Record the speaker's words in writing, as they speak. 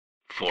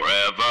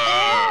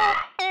Forever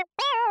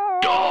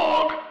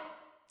Dog.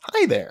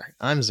 Hi there,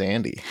 I'm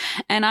Xandy.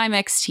 And I'm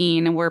Xteen,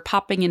 and we're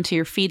popping into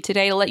your feed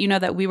today to let you know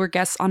that we were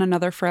guests on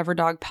another Forever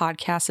Dog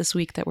podcast this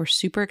week that we're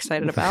super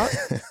excited about.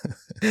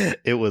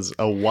 It was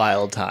a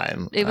wild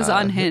time. It was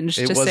unhinged,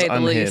 to say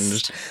the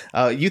least.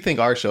 You think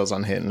our show's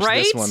unhinged.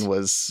 Right? This one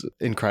was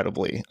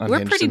incredibly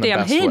unhinged. We're pretty in the damn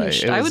best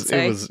hinged, way. I would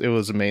say. It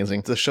was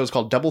amazing. The show's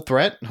called Double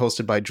Threat,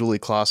 hosted by Julie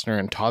Klossner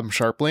and Tom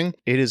Sharpling.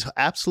 It is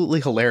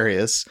absolutely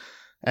hilarious.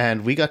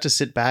 And we got to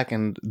sit back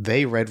and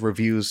they read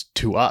reviews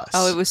to us.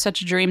 Oh, it was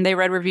such a dream. They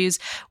read reviews,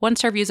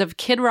 one-star reviews of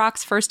Kid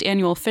Rock's first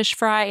annual fish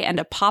fry and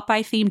a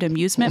Popeye-themed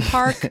amusement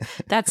park.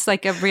 That's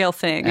like a real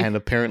thing. And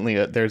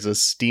apparently there's a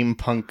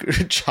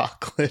steampunk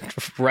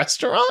chocolate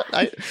restaurant.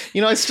 I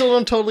still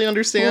don't totally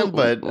understand,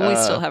 but we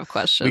still have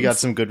questions. We got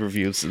some good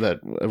reviews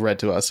that read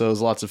to us, so it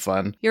was lots of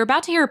fun. You're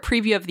about to hear a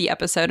preview of the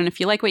episode, and if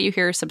you like what you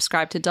hear,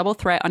 subscribe to Double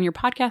Threat on your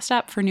podcast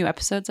app for new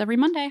episodes every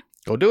Monday.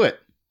 Go do it.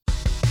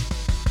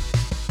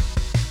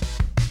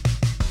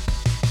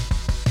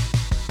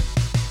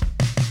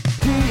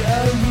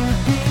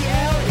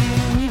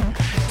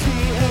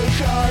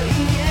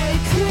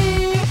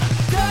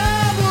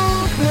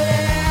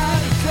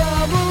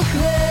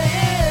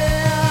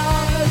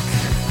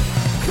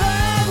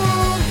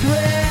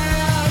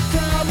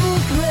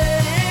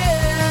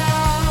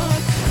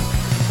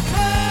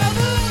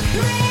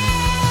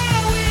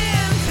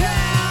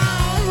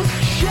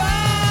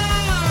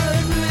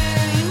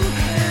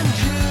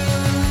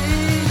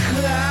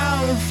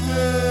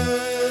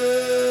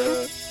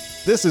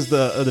 This is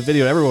the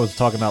video everyone was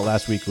talking about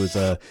last week was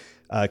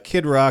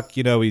Kid Rock.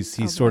 You know,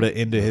 he's sort of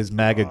into his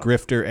MAGA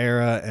grifter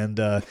era,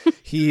 and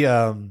he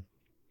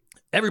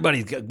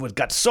everybody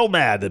got so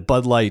mad that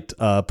Bud Light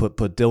put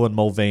Dylan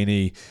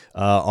Mulvaney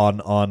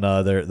on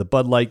the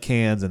Bud Light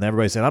cans, and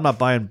everybody said, I'm not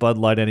buying Bud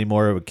Light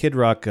anymore. But Kid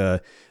Rock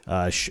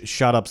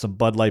shot up some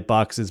Bud Light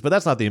boxes, but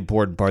that's not the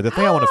important part. The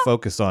thing I want to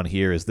focus on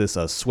here is this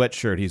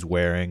sweatshirt he's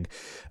wearing,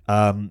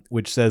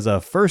 which says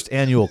first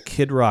annual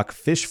Kid Rock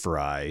fish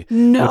fry,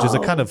 which is a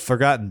kind of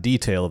forgotten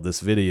detail of this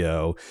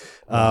video.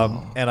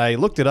 And I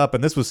looked it up,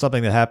 and this was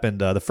something that happened.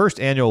 The first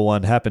annual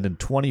one happened in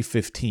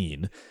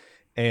 2015,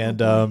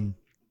 and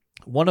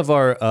one of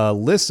our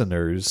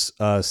listeners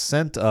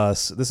sent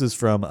us, this is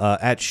from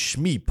at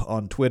Schmeep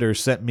on Twitter,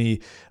 sent me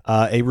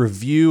a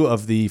review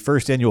of the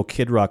first annual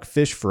Kid Rock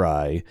fish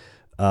fry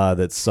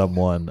that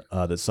someone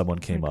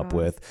came up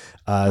with.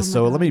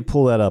 So let me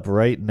pull that up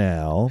right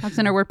now.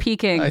 Alexander, we're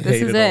peaking. I this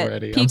hate is it it.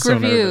 already. Peak I'm so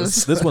reviews.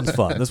 nervous. This one's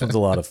fun. This one's a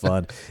lot of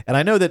fun. And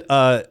I know that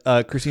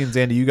Christine and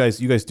Xandy, you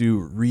guys do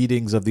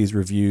readings of these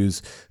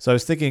reviews. So I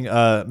was thinking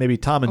maybe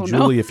Tom and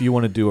Julie, if you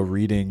want to do a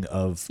reading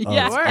of this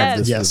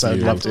Yes,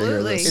 review. I'd love to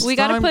hear this.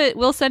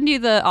 We'll send you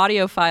the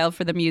audio file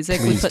for the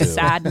music. Please we put do.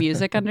 sad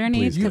music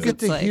underneath. You get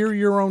to hear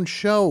your own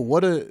show.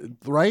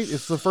 Right?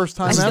 It's the first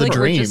time I feel ever. like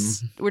dream.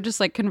 we're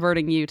just like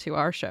converting you to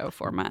our show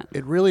format.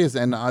 It really is.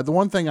 And the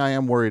one thing I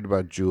am worried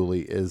about,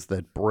 Julie, is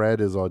that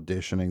Brett is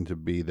auditioning to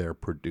be their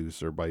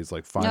producer, but he's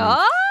like finding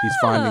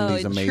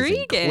these amazing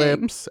intriguing.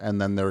 clips, and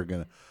then they're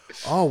gonna,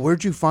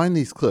 where'd you find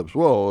these clips?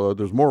 Well,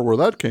 there's more where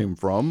that came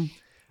from.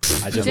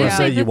 I just Yeah. want to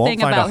say The you won't thing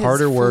find a about his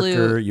harder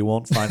worker. flute. You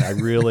won't find. I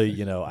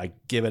really, I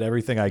give it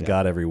everything I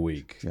got every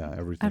week. Yeah,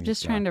 everything. I'm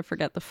just trying to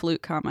forget the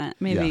flute comment.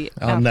 Maybe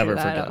I'll after never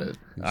that, forget it.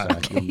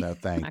 Exactly. No,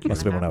 thank you.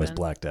 Must have been when I was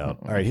blacked out.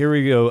 All right, here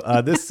we go.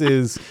 This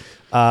is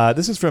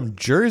from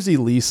Jersey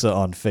Lisa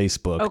on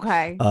Facebook.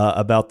 Okay.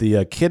 About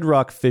the Kid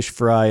Rock fish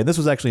fry, and this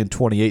was actually in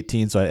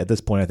 2018. So at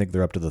this point, I think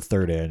they're up to the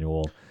third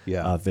annual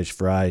fish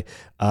fry.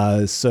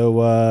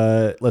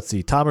 So let's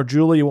see, Tom or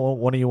Julie,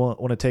 one of you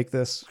want to take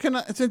this?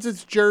 Since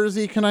it's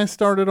Jersey, can I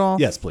start it off?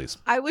 Yes, please.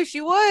 I wish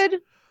you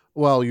would.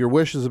 Well, your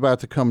wish is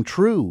about to come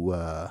true.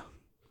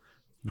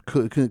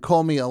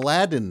 Call me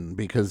Aladdin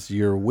because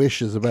your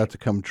wish is about to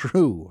come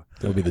true.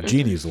 It'll be the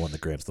genie who's the one that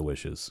grants the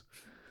wishes.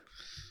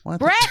 What?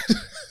 Brett,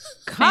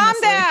 calm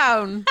Famously.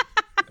 down.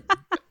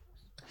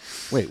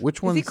 Wait, which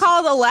Is one? he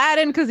called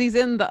Aladdin because he's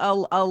in the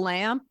a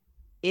lamp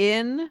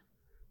in?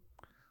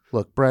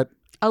 Look, Brett,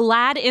 A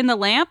lad in the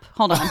lamp?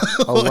 Hold on.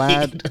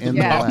 Aladdin in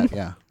Yeah. the lamp.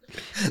 Yeah,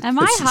 Am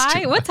I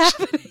high? What's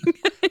happening?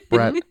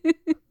 Brett.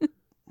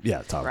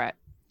 Yeah, Tom. Brett.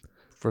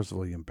 First of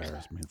all, you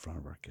embarrassed me in front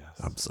of our guests.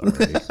 I'm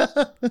sorry.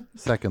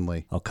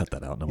 Secondly, I'll cut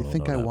that out. No you one will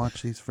think know I that.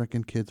 watch these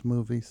freaking kids'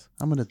 movies?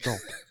 I'm an adult.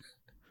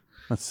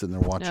 I'm not sitting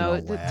there watching No,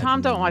 Aladdin,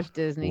 Tom don't watch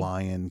Disney.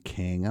 Lion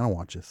King. I don't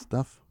watch this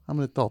stuff. I'm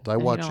an adult. I you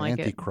watch don't like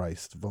it.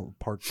 Antichrist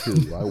Part 2. I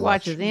He watch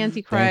watches Dancer in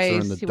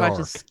Antichrist. the He Dark.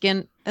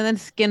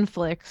 watches Skin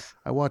Flicks.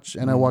 I watch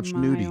My,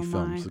 nudie oh,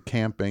 films, my.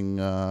 camping,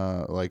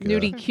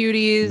 Nudie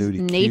cuties, Nudie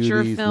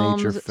nature cuties,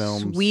 films, nature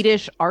films.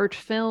 Swedish art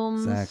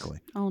films. Exactly.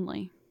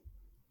 Only.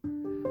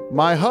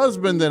 My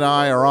husband and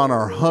I are on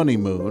our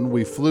honeymoon.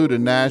 We flew to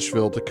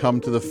Nashville to come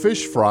to the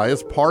fish fry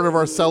as part of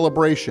our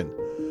celebration.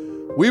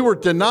 We were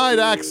denied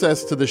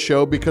access to the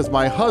show because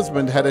my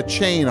husband had a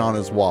chain on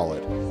his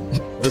wallet.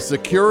 The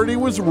security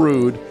was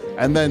rude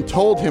and then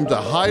told him to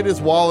hide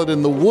his wallet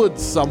in the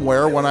woods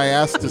somewhere when I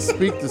asked to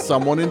speak to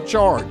someone in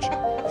charge.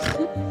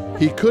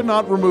 He could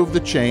not remove the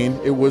chain,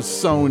 it was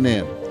sewn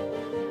in.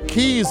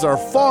 Keys are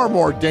far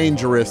more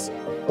dangerous,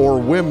 or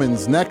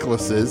women's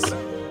necklaces.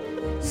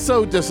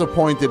 So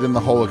disappointed in the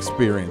whole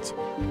experience.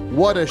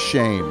 What a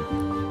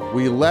shame.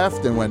 We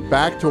left and went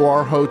back to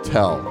our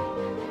hotel.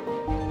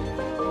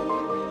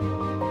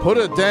 Put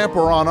a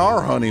damper on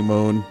our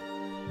honeymoon.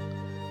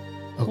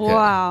 Okay.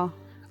 Wow.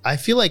 I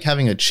feel like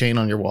having a chain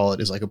on your wallet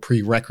is like a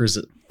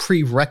prerequisite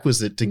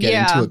to get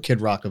Yeah. into a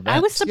Kid Rock event. I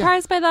was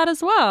surprised by that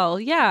as well.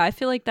 Yeah, I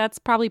feel like that's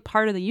probably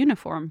part of the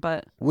uniform,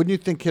 but Wouldn't you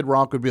think Kid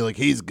Rock would be like,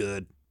 he's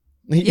good?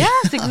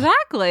 yes,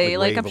 exactly.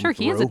 Like like I'm wave sure him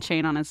he has a through.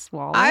 chain on his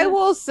wallet. I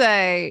will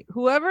say,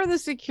 whoever the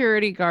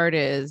security guard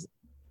is,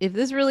 if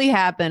this really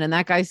happened and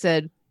that guy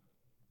said,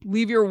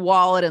 leave your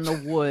wallet in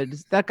the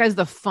woods, that guy's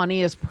the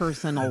funniest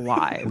person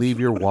alive. Leave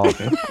your wallet.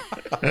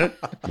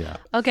 Yeah.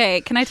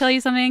 Okay, can I tell you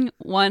something?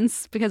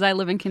 Once, because I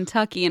live in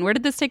Kentucky, and where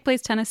did this take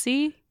place?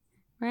 Tennessee,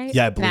 right?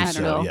 Yeah, I believe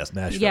so. Nashville. Yes,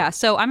 Nashville. Yeah,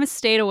 so I'm a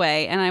state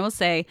away, and I will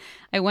say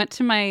I went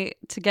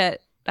to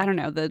get, I don't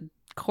know, the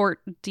court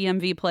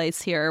DMV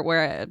place here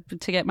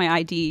to get my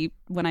ID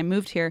when I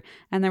moved here,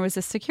 and there was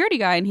a security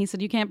guy, and he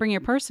said, you can't bring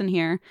your purse in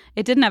here.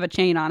 It didn't have a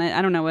chain on it.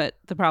 I don't know what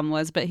the problem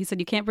was, but he said,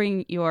 you can't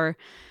bring your...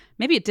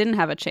 Maybe it didn't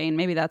have a chain.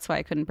 Maybe that's why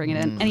I couldn't bring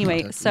it in.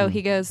 Anyway, so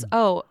he goes,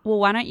 oh, well,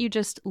 why don't you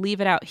just leave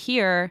it out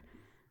here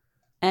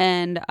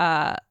and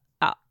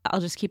I'll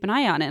just keep an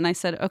eye on it. And I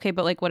said, okay,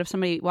 but like, what if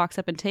somebody walks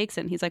up and takes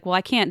it? And he's like, well,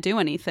 I can't do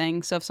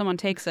anything. So if someone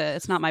takes it,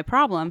 it's not my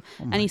problem.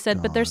 And he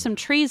said, but there's some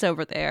trees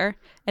over there.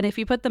 And if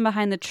you put them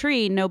behind the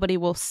tree, nobody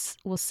will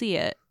see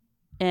it.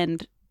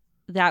 And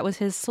that was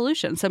his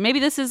solution. So maybe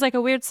this is like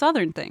a weird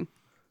Southern thing.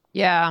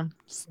 Yeah.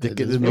 Stick It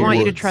it is in They the want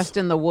you to woods. trust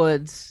in the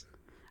woods.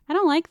 I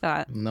don't like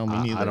that. No, me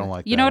neither. I don't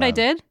like that. You know what I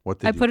either. did? What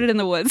did I you put do? it in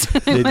the woods.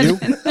 Did you?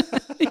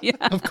 Yeah.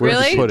 Of Where'd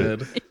Really? you put you it?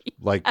 did.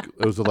 Like,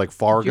 was it like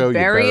Fargo? You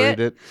bury buried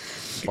it?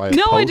 it? By a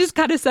No, I post? just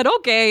kind of said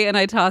okay, and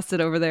I tossed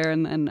it over there.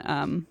 And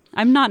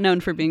I'm not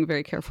known for being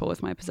very careful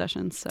with my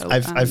possessions. So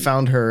I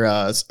found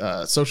her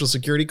social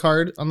security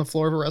card on the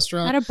floor of a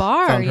restaurant. at a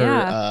bar. Found her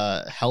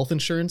Yeah, health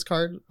insurance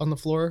card on the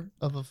floor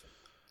of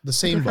the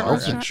same Different bar.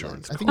 restaurant?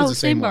 Insurance. I think it was Oh, the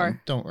same same bar.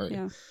 one. Don't worry.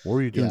 yeah. What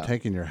were you doing Yeah.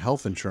 taking your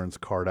health insurance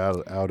card out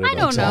at I a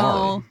don't Exactly.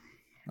 know.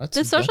 That's,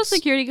 The social that's-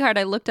 security card.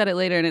 I looked at it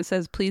later, and it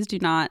says, "Please do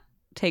not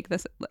take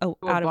this To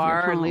a out of bar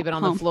your and home- leave it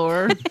on home." the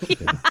floor.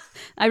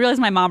 I realized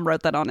my mom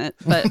wrote that on it,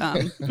 but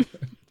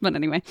but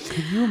anyway,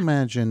 Could you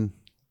imagine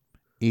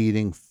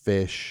eating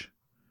fish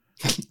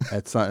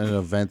at an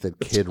event that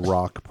Kid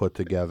Rock put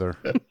together?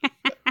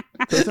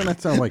 Doesn't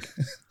that sound like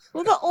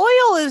Well, the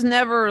oil is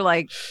never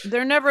like,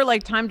 they're never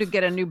like time to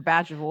get a new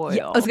batch of oil.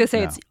 I was gonna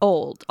say Yeah. it's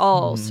old.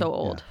 Oh, so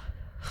old.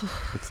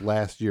 it's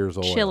last year's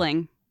oil?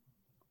 Chilling.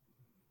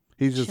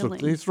 He's just Chilling.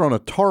 he's thrown a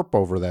tarp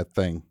over that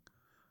thing.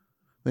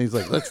 Then he's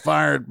like, let's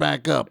fire it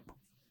back up.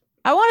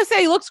 I want to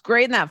say he looks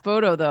great in that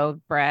photo,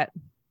 though, Brett.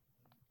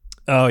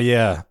 Oh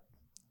yeah.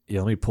 Yeah,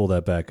 let me pull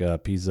that back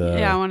up. He's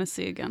Yeah, I want to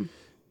see again.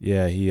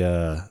 yeah, he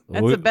That's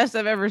w- the best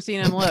I've ever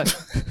seen him look.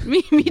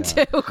 Me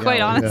too. Quite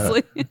Yeah.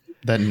 honestly.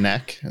 that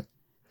neck.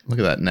 Look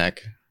at that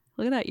neck.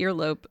 Look at that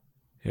earlobe.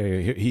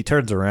 he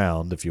turns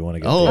around if you want to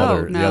get Oh, the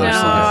other, no. the other No,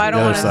 side. I don't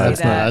The other wanna side's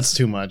see not- that. That's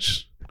too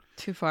much.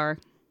 Too far.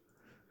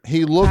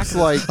 He looks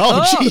like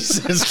Oh,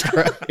 Jesus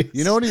Christ!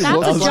 you know what he That's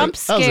looks a like? jump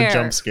That was a scare.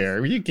 jump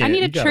scare. You I can't, need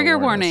you a gotta trigger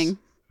warn us. warning.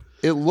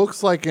 It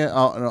looks like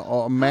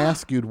a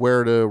mask you'd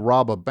wear to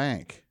rob a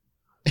bank.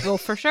 Well,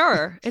 for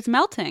sure. It's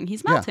melting.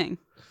 He's Yeah. melting.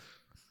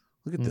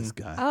 Look at this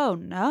guy. Oh,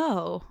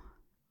 no.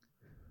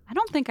 I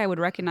don't think I would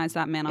recognize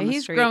that man on the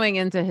He's street. growing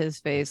into his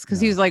face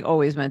because he's like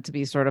always meant to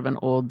be sort of an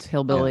old Oh,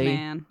 hillbilly.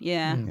 man.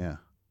 Yeah.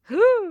 Yeah,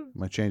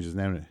 might change his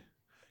name to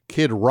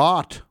Kid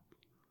Rot,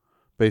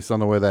 based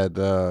on the way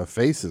that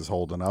face is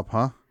holding up,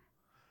 huh?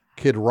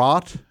 Kid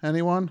Rot,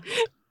 anyone?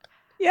 Sorry,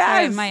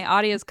 Yes, my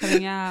audio's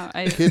cutting out.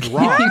 Kid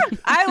Rot.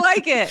 I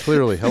like it.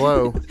 Clearly,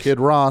 hello, Kid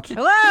Rot.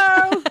 Hello,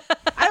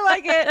 I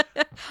like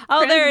it.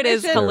 Oh, there it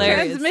is. Transmission-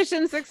 Hilarious.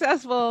 Transmission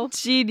successful.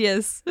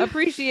 Genius.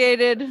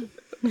 Appreciated.